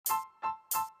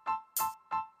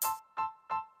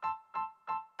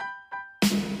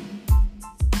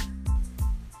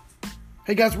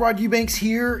Hey guys, Rod Eubanks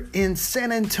here in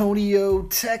San Antonio,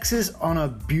 Texas on a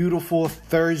beautiful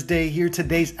Thursday here.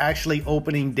 Today's actually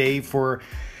opening day for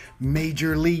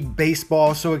Major League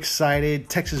Baseball. So excited.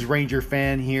 Texas Ranger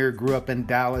fan here. Grew up in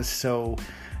Dallas, so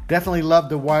definitely love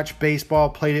to watch baseball.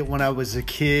 Played it when I was a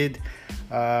kid.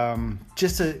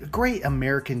 Just a great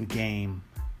American game.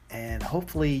 And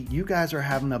hopefully you guys are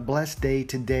having a blessed day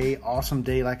today. Awesome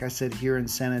day, like I said, here in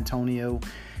San Antonio,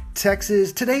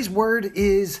 Texas. Today's word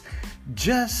is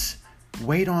just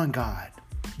wait on God.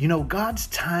 You know, God's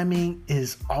timing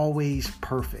is always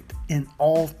perfect in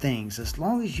all things. As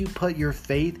long as you put your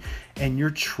faith and your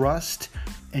trust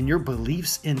and your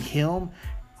beliefs in Him,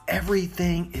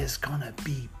 everything is going to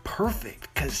be perfect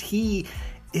because He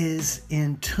is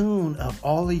in tune of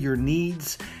all of your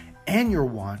needs and your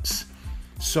wants.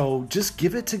 So just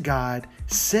give it to God,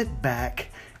 sit back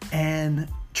and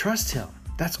trust Him.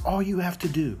 That's all you have to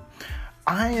do.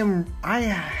 I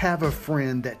have a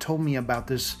friend that told me about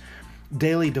this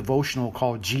daily devotional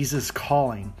called Jesus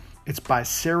Calling. It's by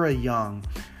Sarah Young.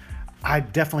 I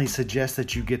definitely suggest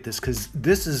that you get this because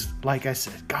this is, like I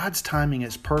said, God's timing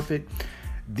is perfect.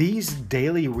 These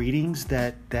daily readings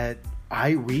that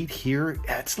I read here,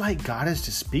 it's like God is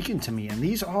just speaking to me. And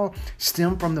these all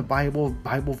stem from the Bible.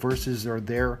 Bible verses are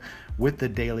there with the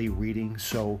daily reading.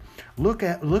 So look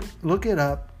it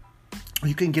up.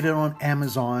 You can get it on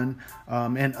Amazon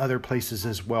and other places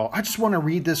as well. I just want to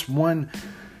read this one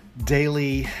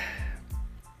daily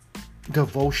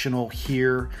devotional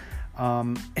here.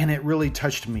 And it really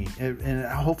touched me. And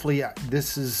hopefully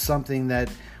this is something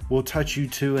that will touch you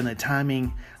too. And the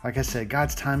timing, like I said,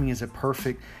 God's timing is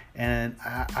perfect. And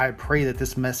I pray that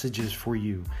this message is for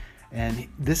you. And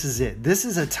this is it. This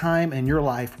is a time in your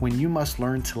life when you must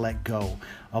learn to let go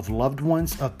of loved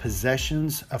ones, of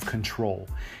possessions, of control.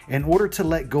 In order to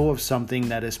let go of something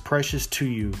that is precious to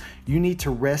you, you need to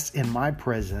rest in my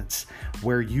presence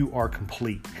where you are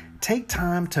complete. Take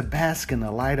time to bask in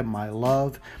the light of my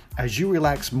love. As you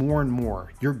relax more and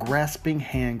more, your grasping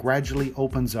hand gradually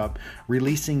opens up,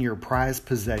 releasing your prized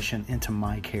possession into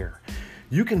my care.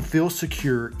 You can feel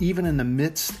secure even in the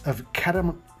midst of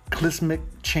cataclysmic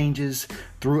changes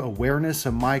through awareness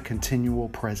of my continual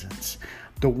presence.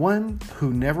 The one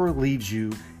who never leaves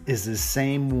you is the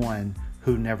same one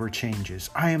who never changes.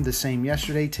 I am the same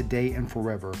yesterday, today, and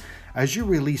forever. As you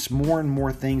release more and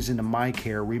more things into my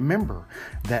care, remember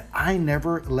that I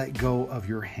never let go of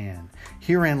your hand.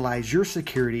 Herein lies your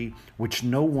security, which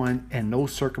no one and no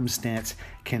circumstance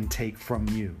can take from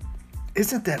you.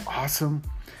 Isn't that awesome?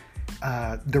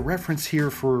 The reference here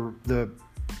for the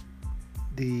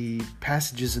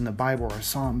passages in the Bible are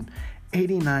Psalm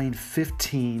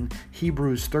 89:15,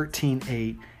 Hebrews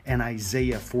 13:8, and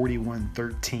Isaiah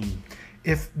 41:13.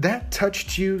 If that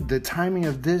touched you, the timing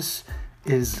of this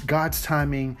is God's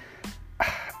timing.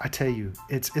 I tell you,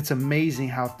 it's amazing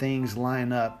how things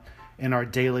line up in our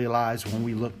daily lives when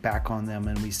we look back on them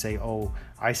and we say, oh,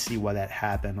 I see why that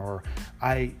happened, or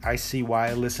I see why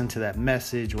I listened to that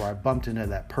message, or I bumped into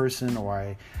that person, or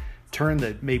I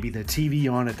turned maybe the TV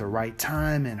on at the right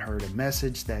time and heard a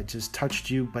message that just touched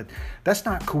you. But that's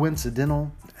not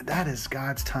coincidental. That is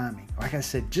God's timing. Like I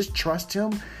said, just trust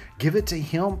Him, give it to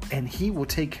Him, and He will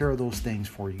take care of those things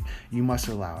for you. You must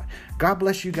allow it. God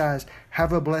bless you guys.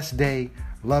 Have a blessed day.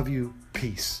 Love you.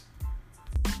 Peace.